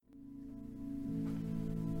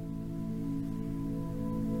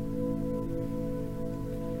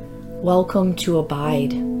Welcome to Abide.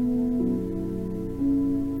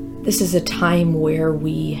 This is a time where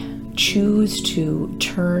we choose to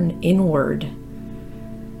turn inward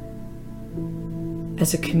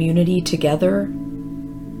as a community together,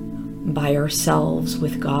 by ourselves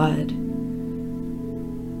with God.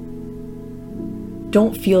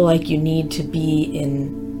 Don't feel like you need to be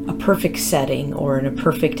in a perfect setting or in a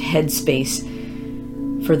perfect headspace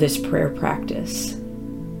for this prayer practice.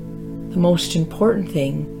 The most important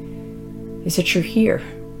thing is that you're here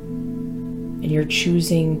and you're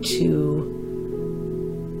choosing to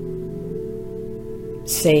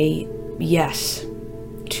say yes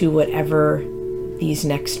to whatever these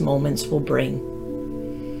next moments will bring.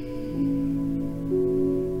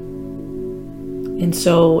 And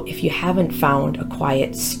so if you haven't found a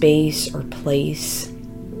quiet space or place,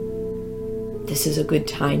 this is a good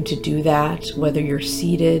time to do that, whether you're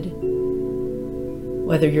seated,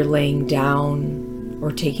 whether you're laying down,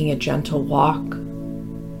 or taking a gentle walk.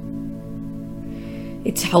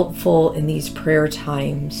 It's helpful in these prayer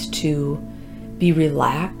times to be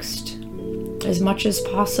relaxed as much as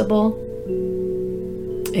possible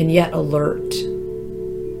and yet alert.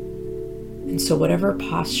 And so whatever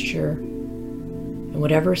posture and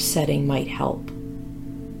whatever setting might help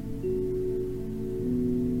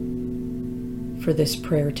for this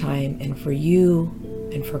prayer time and for you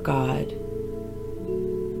and for God,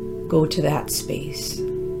 go to that space.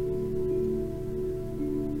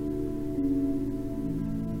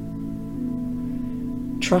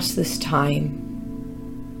 Trust this time.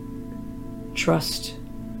 Trust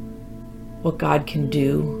what God can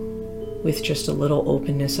do with just a little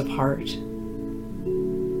openness of heart.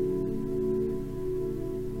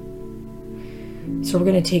 So we're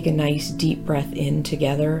going to take a nice deep breath in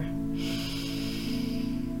together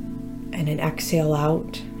and an exhale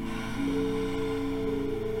out.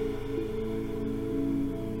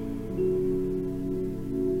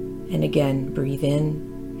 And again, breathe in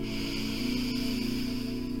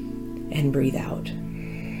and breathe out.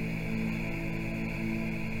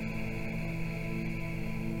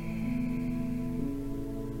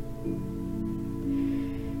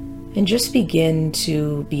 And just begin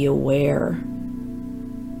to be aware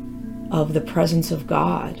of the presence of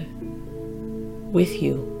God with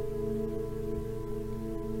you.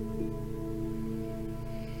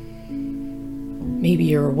 Maybe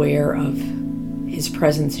you're aware of His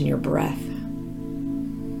presence in your breath,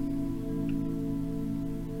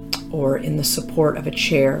 or in the support of a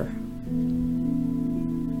chair,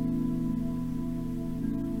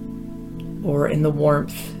 or in the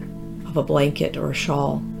warmth of a blanket or a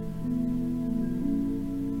shawl,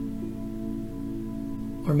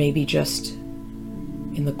 or maybe just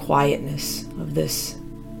in the quietness of this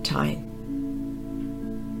time.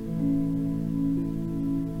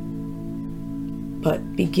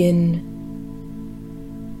 But begin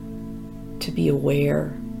to be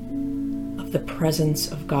aware of the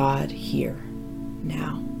presence of God here,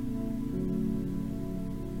 now.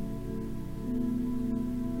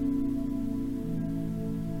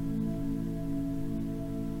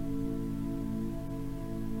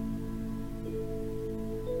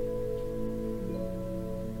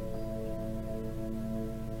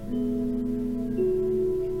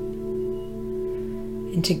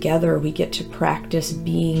 And together we get to practice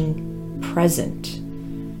being present,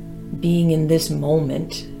 being in this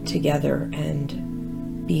moment together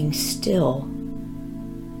and being still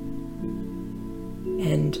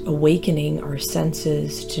and awakening our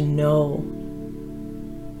senses to know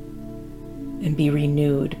and be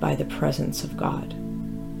renewed by the presence of God.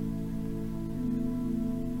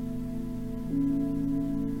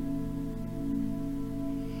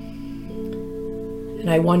 And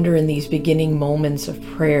I wonder, in these beginning moments of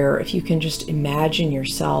prayer, if you can just imagine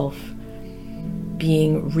yourself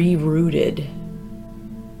being rerouted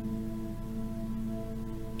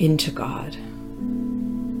into God.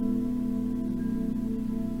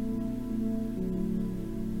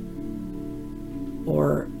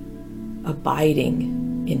 Or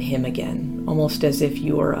abiding in Him again, almost as if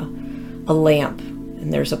you are a lamp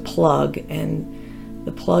and there's a plug and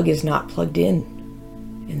the plug is not plugged in.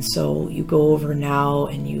 And so you go over now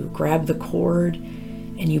and you grab the cord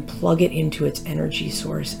and you plug it into its energy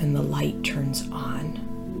source and the light turns on.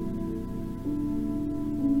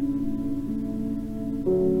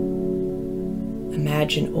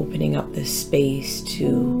 Imagine opening up this space to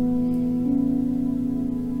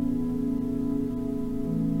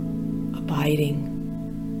abiding,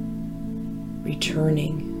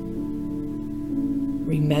 returning,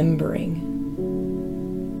 remembering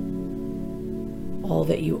all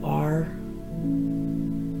that you are,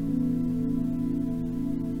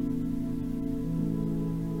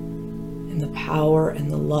 and the power and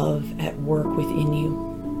the love at work within you.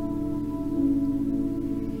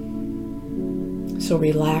 So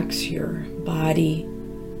relax your body,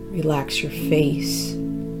 relax your face,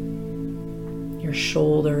 your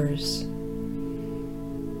shoulders,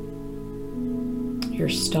 your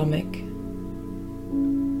stomach,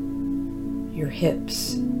 your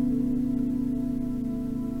hips,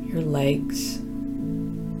 your legs,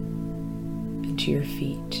 and to your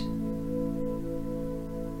feet.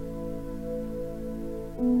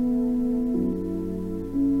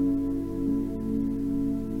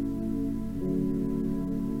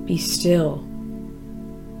 Be still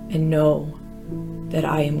and know that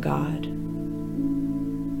I am God.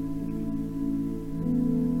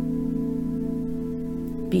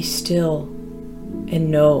 Be still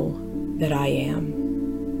and know that I am.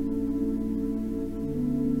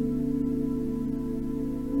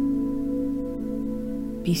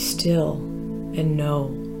 Be still and know.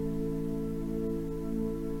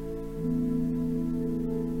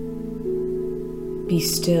 Be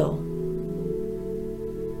still.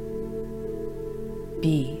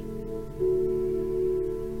 Be.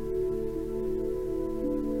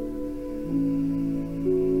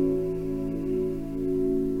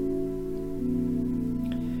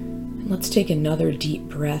 Let's take another deep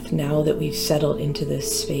breath now that we've settled into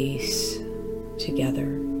this space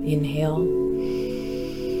together. Inhale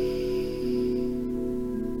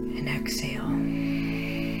and exhale.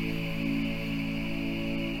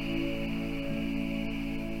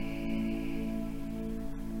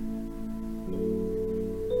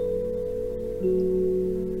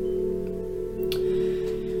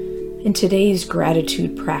 In today's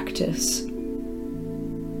gratitude practice,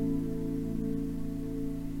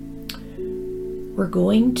 we're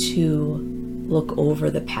going to look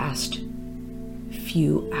over the past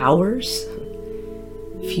few hours,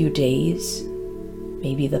 few days,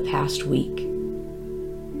 maybe the past week.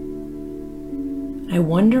 I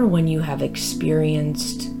wonder when you have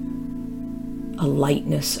experienced a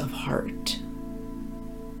lightness of heart.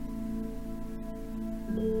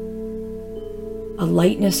 A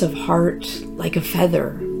lightness of heart like a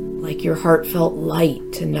feather, like your heart felt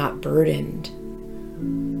light and not burdened.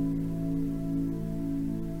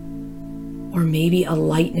 Or maybe a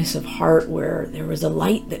lightness of heart where there was a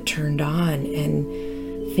light that turned on and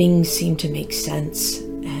things seemed to make sense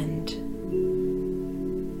and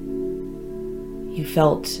you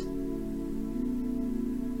felt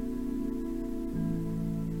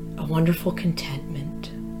a wonderful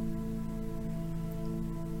contentment.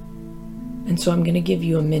 And so I'm going to give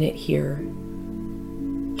you a minute here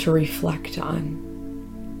to reflect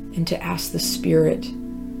on and to ask the Spirit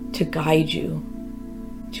to guide you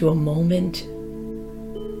to a moment,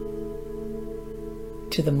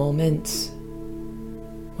 to the moments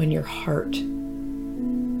when your heart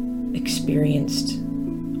experienced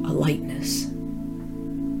a lightness.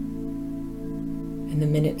 And the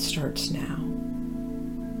minute starts now.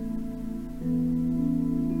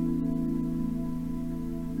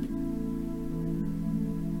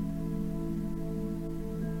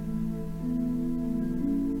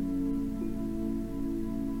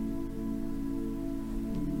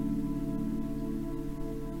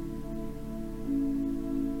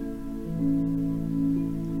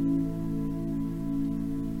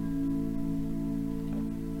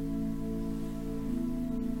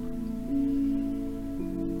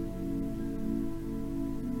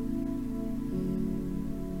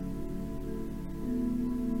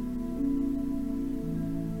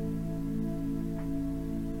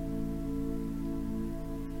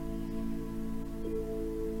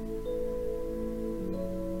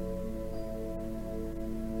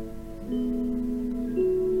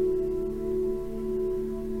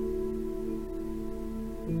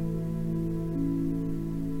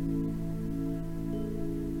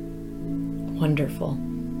 Wonderful.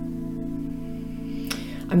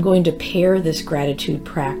 I'm going to pair this gratitude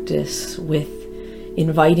practice with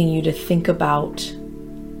inviting you to think about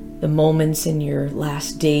the moments in your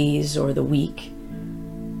last days or the week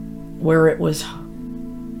where it was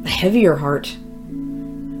a heavier heart.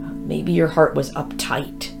 Maybe your heart was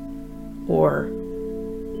uptight, or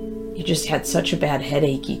you just had such a bad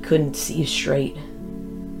headache you couldn't see straight.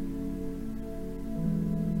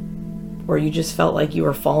 Or you just felt like you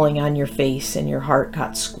were falling on your face and your heart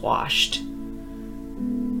got squashed.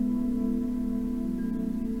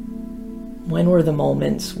 When were the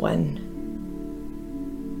moments when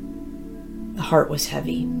the heart was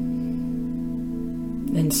heavy?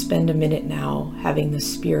 Then spend a minute now having the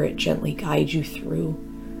Spirit gently guide you through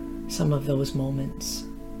some of those moments.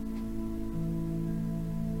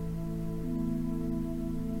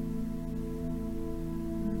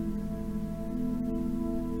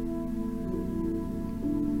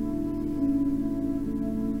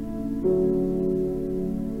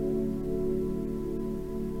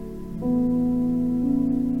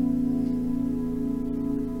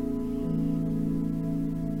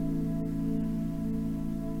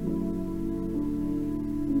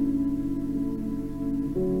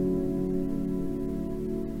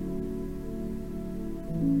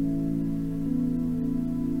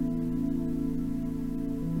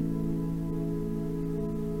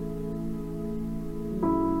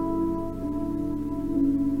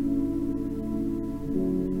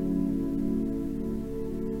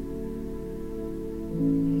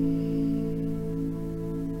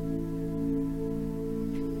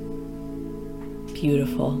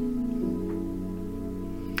 Beautiful.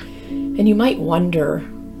 And you might wonder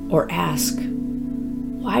or ask,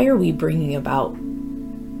 why are we bringing about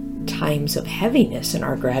times of heaviness in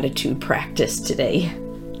our gratitude practice today?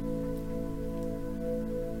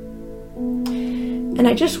 And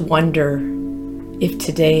I just wonder if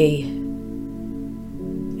today,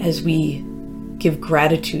 as we give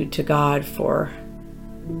gratitude to God for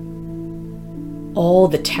all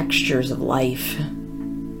the textures of life,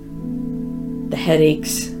 the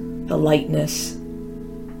headaches, the lightness,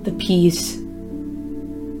 the peace,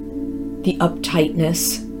 the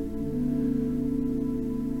uptightness,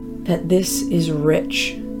 that this is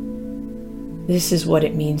rich. This is what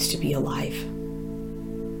it means to be alive.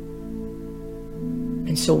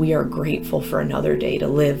 And so we are grateful for another day to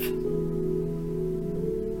live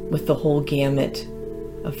with the whole gamut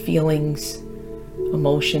of feelings,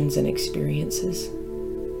 emotions, and experiences.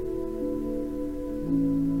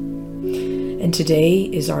 And today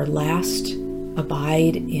is our last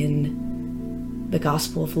abide in the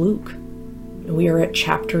Gospel of Luke. We are at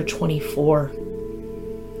chapter 24.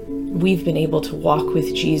 We've been able to walk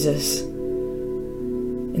with Jesus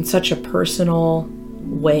in such a personal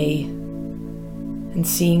way and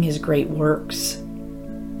seeing his great works.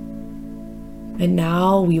 And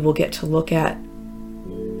now we will get to look at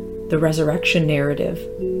the resurrection narrative.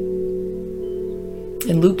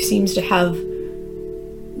 And Luke seems to have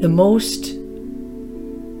the most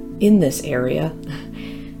in this area,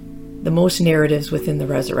 the most narratives within the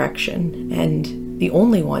resurrection, and the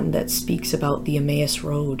only one that speaks about the Emmaus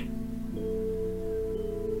road.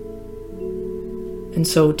 And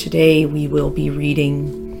so today we will be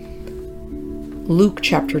reading Luke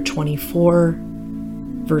chapter 24,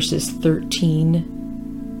 verses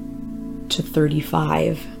 13 to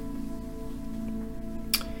 35.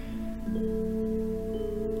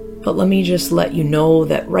 But let me just let you know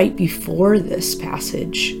that right before this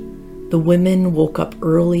passage, the women woke up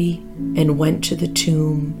early and went to the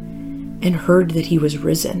tomb and heard that he was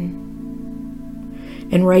risen.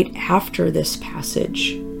 And right after this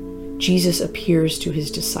passage, Jesus appears to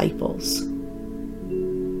his disciples.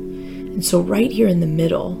 And so right here in the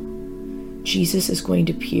middle, Jesus is going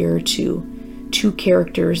to appear to two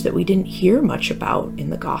characters that we didn't hear much about in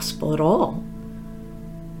the gospel at all.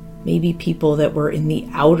 Maybe people that were in the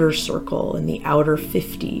outer circle, in the outer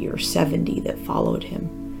 50 or 70 that followed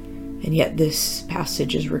him. And yet this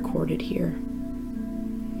passage is recorded here.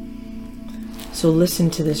 So listen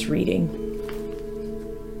to this reading.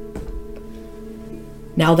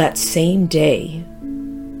 Now that same day,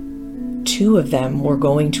 two of them were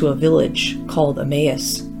going to a village called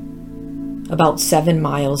Emmaus, about 7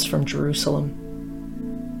 miles from Jerusalem.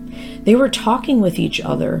 They were talking with each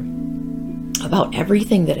other about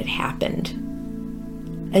everything that had happened.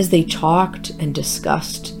 As they talked and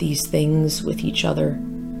discussed these things with each other,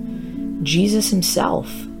 Jesus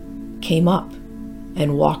himself came up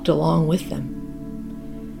and walked along with them,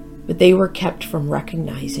 but they were kept from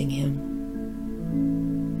recognizing him.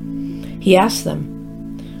 He asked them,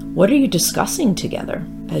 "What are you discussing together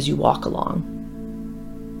as you walk along?"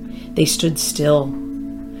 They stood still,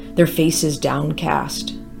 their faces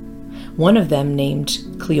downcast. One of them, named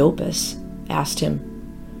Cleopas, asked him,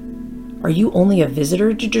 "Are you only a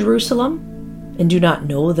visitor to Jerusalem and do not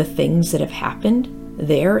know the things that have happened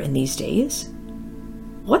there in these days?"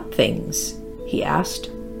 "What things?" he asked.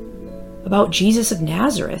 "About Jesus of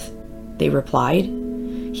Nazareth," they replied.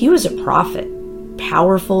 "He was a prophet,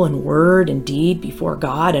 powerful in word and deed before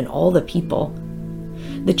God and all the people.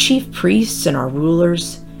 The chief priests and our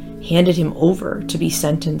rulers handed him over to be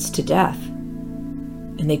sentenced to death,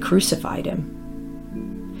 and they crucified him.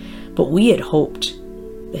 But we had hoped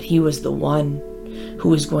that he was the one who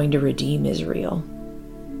was going to redeem Israel.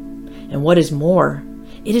 And what is more,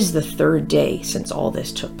 it is the 3rd day since all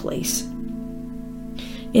this took place.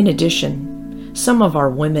 In addition, some of our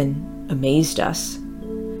women amazed us.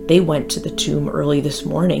 They went to the tomb early this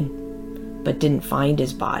morning, but didn't find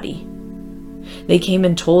his body. They came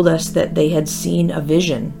and told us that they had seen a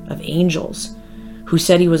vision of angels who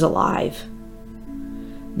said he was alive.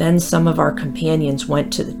 Then some of our companions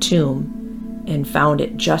went to the tomb and found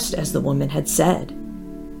it just as the woman had said.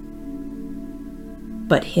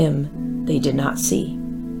 But him they did not see."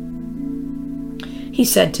 He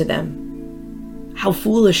said to them, "How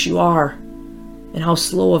foolish you are, and how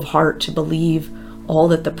slow of heart to believe all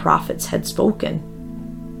that the prophets had spoken.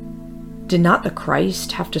 Did not the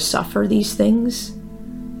Christ have to suffer these things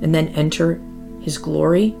and then enter his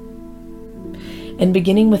glory?" And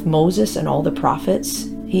beginning with Moses and all the prophets,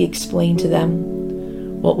 he explained to them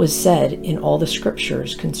what was said in all the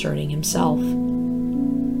scriptures concerning himself.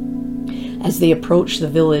 As they approached the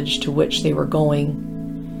village to which they were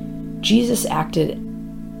going, Jesus acted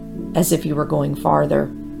as if he were going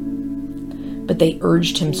farther. But they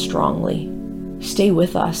urged him strongly, "Stay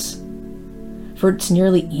with us, for it's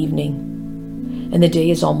nearly evening, and the day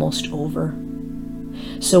is almost over."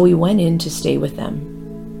 So he went in to stay with them.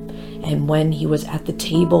 And when he was at the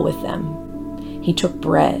table with them, he took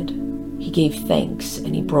bread, he gave thanks,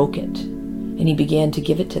 and he broke it, and he began to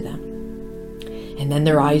give it to them. And then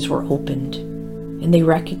their eyes were opened, and they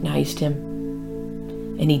recognized him,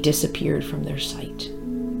 and he disappeared from their sight.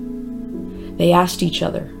 They asked each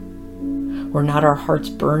other, "Were not our hearts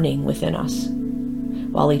burning within us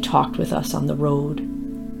while he talked with us on the road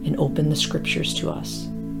and opened the scriptures to us?"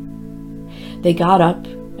 They got up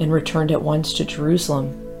and returned at once to Jerusalem,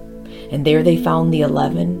 and there they found the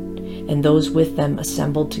 11 and those with them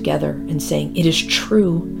assembled together and saying, "It is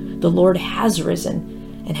true, the Lord has risen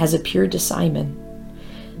and has appeared to Simon."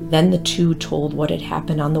 Then the two told what had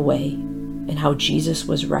happened on the way and how Jesus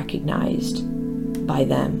was recognized by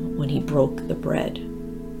them when he broke the bread.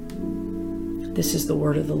 This is the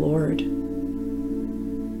word of the Lord.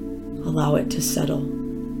 Allow it to settle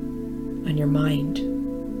on your mind,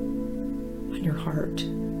 on your heart,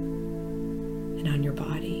 and on your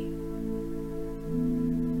body.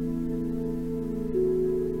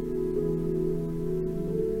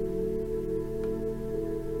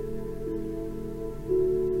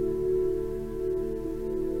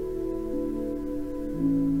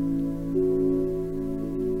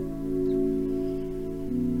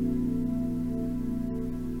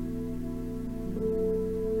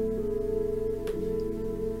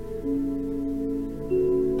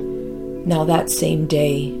 Now that same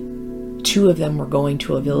day, two of them were going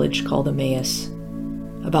to a village called Emmaus,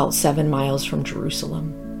 about 7 miles from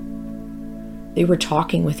Jerusalem. They were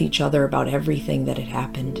talking with each other about everything that had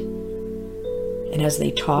happened. And as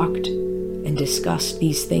they talked and discussed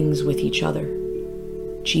these things with each other,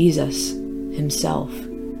 Jesus himself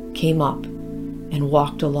came up and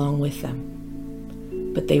walked along with them,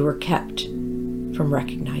 but they were kept from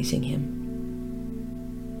recognizing him.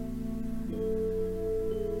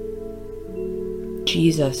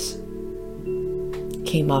 Jesus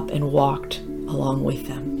came up and walked along with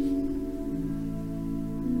them.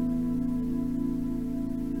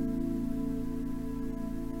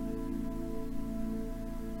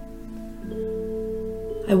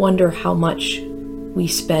 I wonder how much we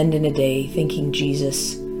spend in a day thinking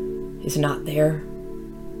Jesus is not there,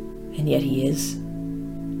 and yet he is,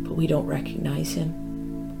 but we don't recognize him.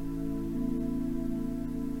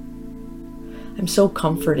 I'm so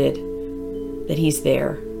comforted that he's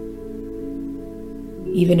there,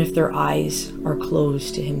 even if their eyes are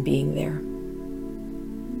closed to him being there.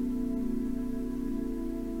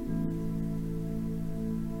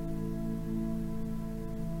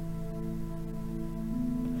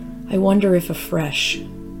 I wonder if afresh you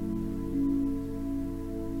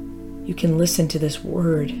can listen to this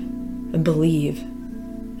word and believe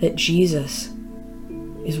that Jesus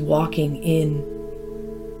is walking in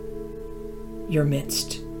your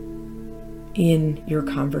midst, in your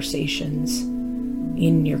conversations,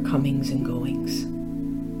 in your comings and goings.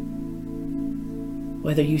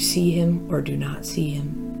 Whether you see him or do not see him,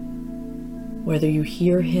 whether you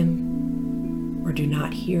hear him or do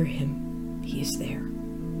not hear him, he is there.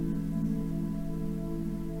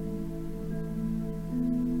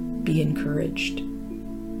 Be encouraged.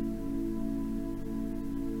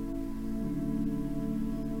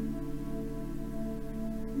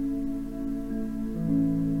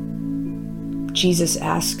 Jesus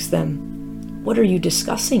asks them, "What are you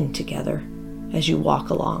discussing together as you walk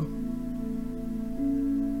along?"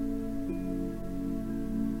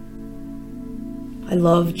 I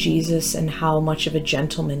love Jesus and how much of a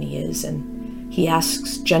gentleman he is, and he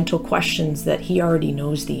asks gentle questions that he already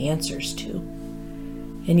knows the answers to,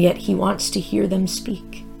 and yet he wants to hear them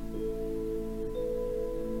speak.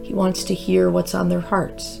 He wants to hear what's on their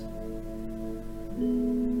hearts.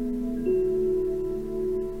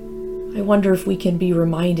 I wonder if we can be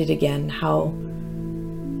reminded again how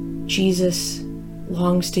Jesus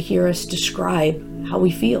longs to hear us describe how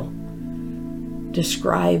we feel,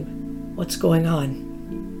 describe what's going on.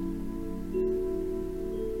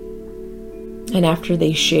 And after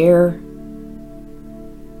they share,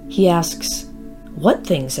 he asks, "What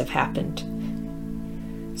things have happened?"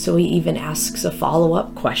 So he even asks a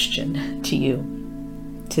follow-up question to you,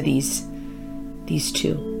 to these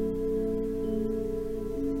two.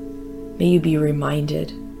 May you be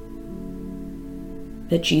reminded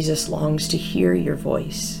that Jesus longs to hear your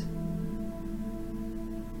voice,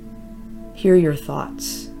 hear your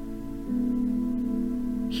thoughts,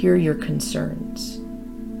 hear your concerns,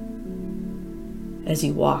 as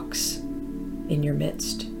he walks in your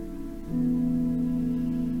midst.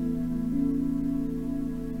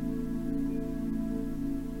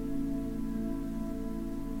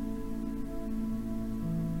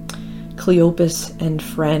 Cleopas and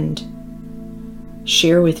friend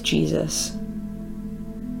share with Jesus,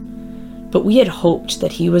 but we had hoped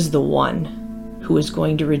that he was the one who was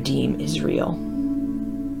going to redeem Israel.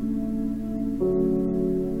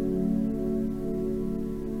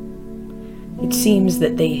 It seems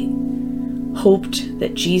that they hoped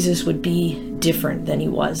that Jesus would be different than he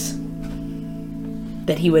was,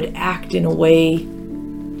 that he would act in a way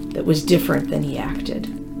that was different than he acted.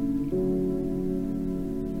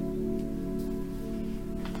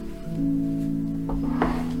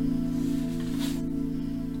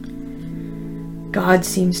 God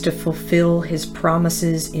seems to fulfill his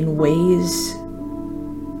promises in ways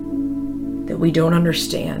that we don't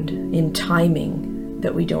understand, in timing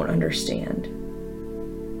that we don't understand.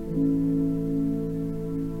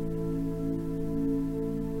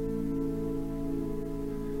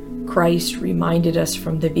 Christ reminded us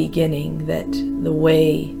from the beginning that the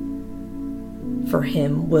way for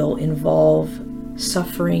him will involve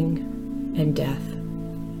suffering and death.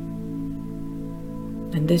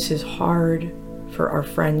 And this is hard for our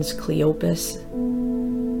friends Cleopas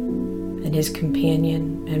and his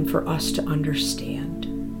companion, and for us to understand.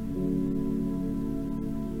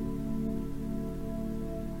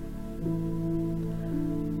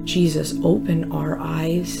 Jesus, open our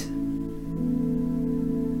eyes.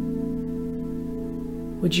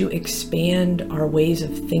 Would you expand our ways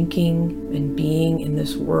of thinking and being in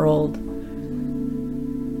this world,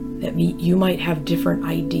 that you might have different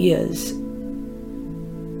ideas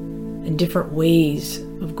and different ways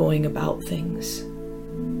of going about things.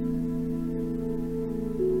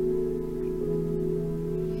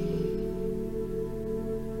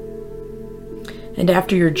 And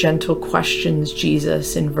after your gentle questions,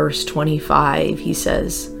 Jesus, in verse 25, he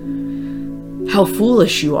says, "How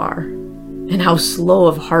foolish you are, and how slow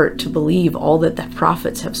of heart to believe all that the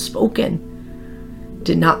prophets have spoken.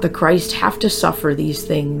 Did not the Christ have to suffer these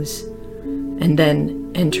things and then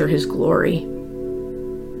enter his glory?"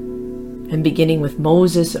 And beginning with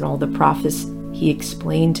Moses and all the prophets, he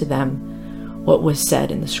explained to them what was said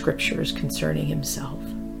in the scriptures concerning himself.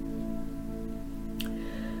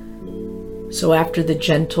 So after the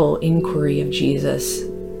gentle inquiry of Jesus,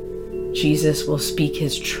 Jesus will speak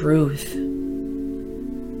his truth.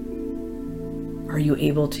 Are you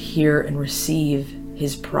able to hear and receive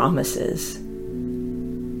his promises,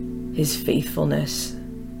 his faithfulness?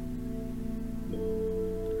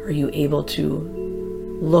 Are you able to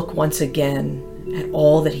look once again at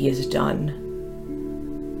all that he has done,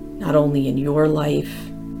 not only in your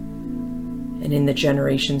life and in the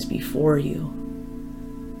generations before you,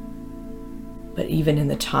 but even in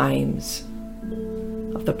the times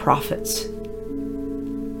of the prophets?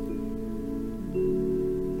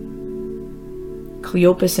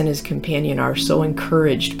 Cleopas and his companion are so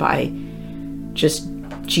encouraged by just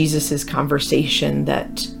Jesus's conversation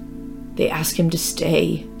that they ask him to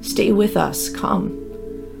stay with us, come.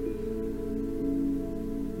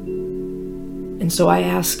 And so I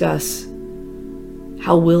ask us,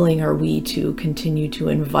 how willing are we to continue to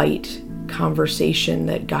invite conversation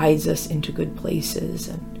that guides us into good places?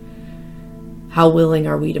 And how willing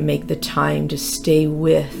are we to make the time to stay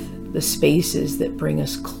with the spaces that bring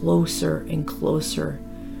us closer and closer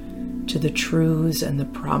to the truths and the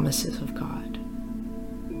promises of God?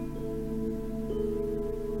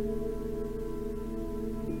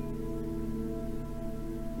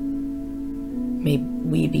 May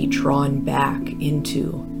we be drawn back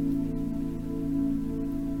into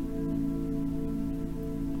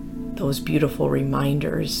those beautiful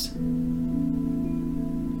reminders.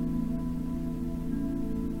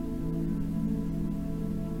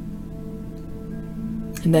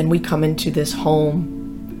 And then we come into this home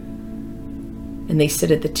and they sit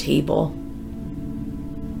at the table.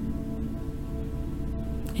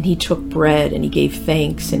 And he took bread and he gave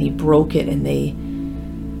thanks and he broke it, and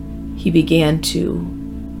he began to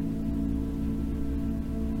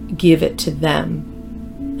give it to them.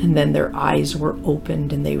 And then their eyes were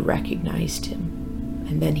opened and they recognized him.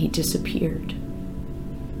 And then he disappeared.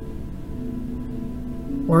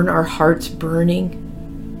 Weren't our hearts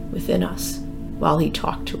burning within us while he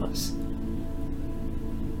talked to us?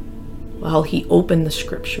 While he opened the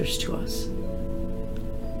scriptures to us?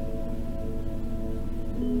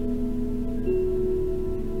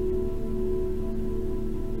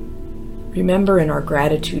 Remember, in our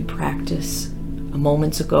gratitude practice a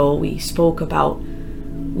moments ago, we spoke about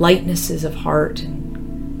lightnesses of heart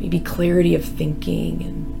and maybe clarity of thinking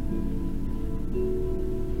and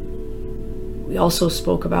We also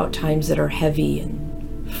spoke about times that are heavy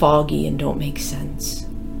and foggy and don't make sense.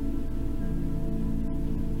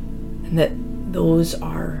 And that those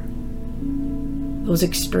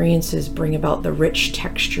experiences bring about the rich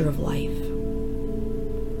texture of life.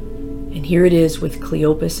 And here it is with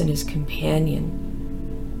Cleopas and his companion.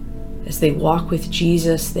 As they walk with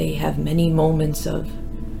Jesus, they have many moments of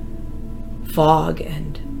fog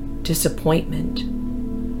and disappointment.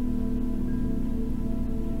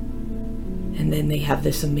 And then they have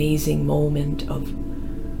this amazing moment of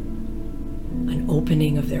an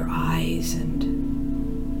opening of their eyes and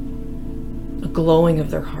a glowing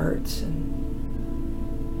of their hearts, and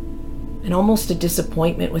almost a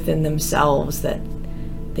disappointment within themselves that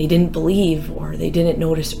they didn't believe or they didn't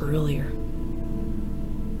notice earlier.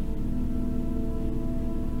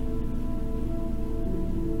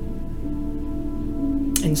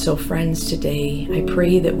 And so, friends, today I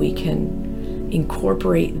pray that we can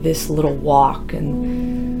incorporate this little walk and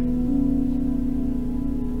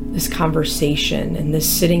this conversation and this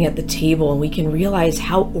sitting at the table, and we can realize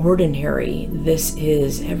how ordinary this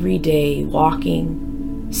is every day,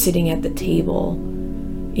 walking, sitting at the table,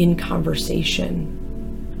 in conversation.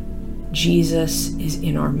 Jesus is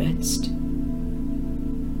in our midst.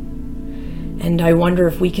 And I wonder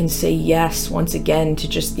if we can say yes once again to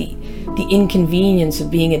just the inconvenience of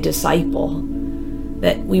being a disciple,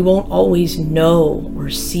 that we won't always know or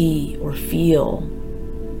see or feel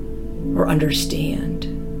or understand,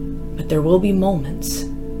 but there will be moments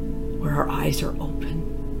where our eyes are open.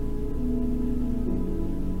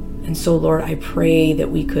 And so, Lord, I pray that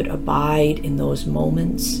we could abide in those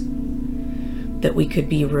moments, that we could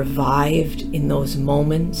be revived in those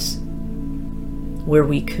moments where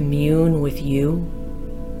we commune with you.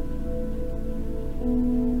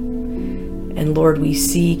 And Lord, we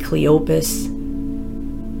see Cleopas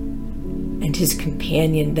and his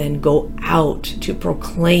companion then go out to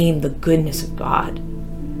proclaim the goodness of God.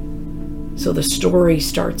 So the story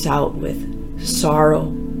starts out with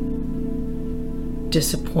sorrow,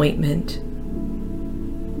 disappointment,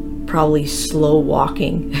 probably slow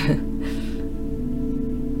walking,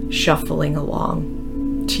 shuffling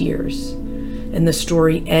along, tears. And the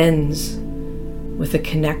story ends with a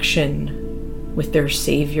connection with their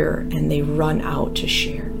Savior, and they run out to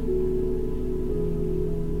share.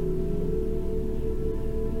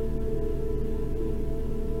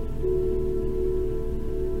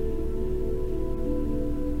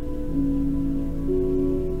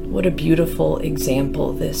 What a beautiful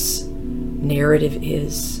example this narrative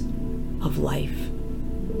is of life.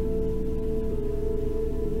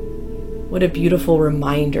 What a beautiful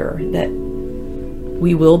reminder that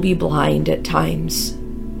we will be blind at times.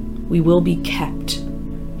 We will be kept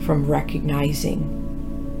from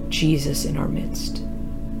recognizing Jesus in our midst.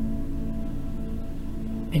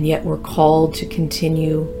 And yet we're called to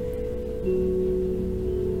continue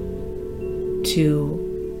to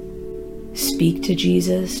speak to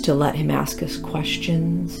Jesus, to let him ask us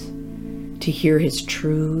questions, to hear his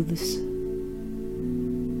truths,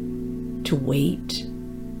 to wait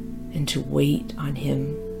and to wait on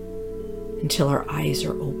him until our eyes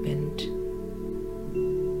are opened.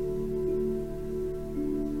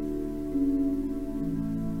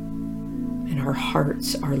 And our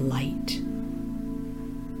hearts are light.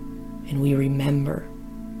 And we remember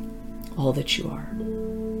all that you are.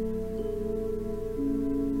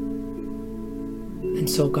 And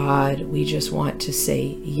so, God, we just want to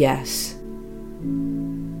say yes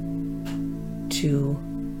to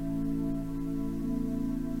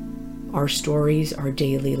our stories, our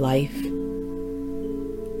daily life,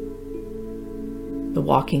 the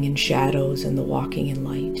walking in shadows and the walking in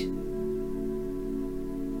light.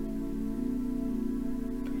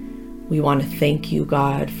 We want to thank you,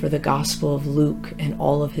 God, for the Gospel of Luke and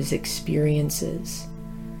all of his experiences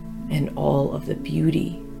and all of the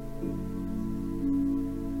beauty,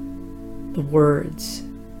 the words,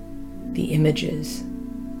 the images,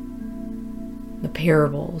 the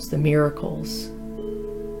parables, the miracles,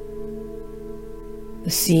 the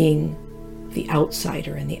seeing the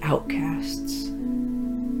outsider and the outcasts.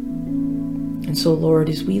 And so, Lord,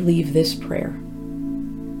 as we leave this prayer,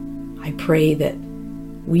 I pray that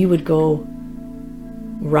we would go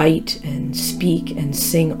write and speak and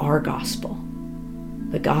sing our gospel,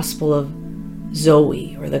 the gospel of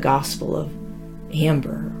Zoe or the gospel of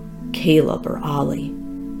Amber, Caleb or Ali,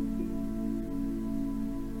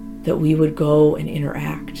 that we would go and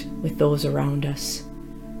interact with those around us,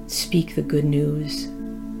 speak the good news.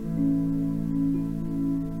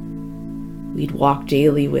 We'd walk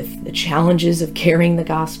daily with the challenges of carrying the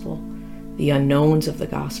gospel, the unknowns of the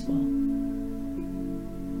gospel,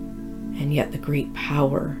 and yet the great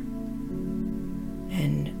power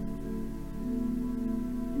and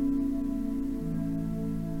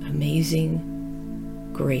amazing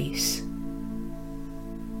grace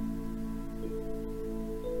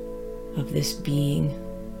of this being,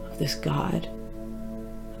 of this God,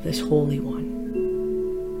 of this Holy One.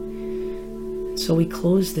 So we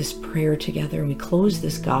close this prayer together, and we close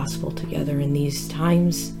this gospel together in these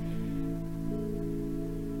times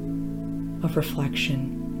of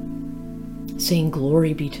reflection, saying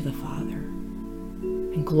glory be to the Father,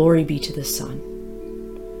 and glory be to the Son,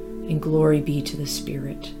 and glory be to the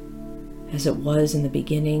Spirit, as it was in the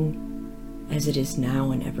beginning, as it is now,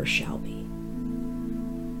 and ever shall be,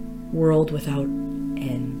 world without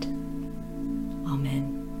end.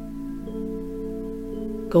 Amen.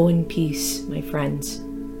 Go in peace, my friends,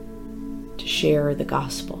 to share the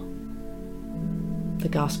gospel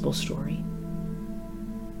story.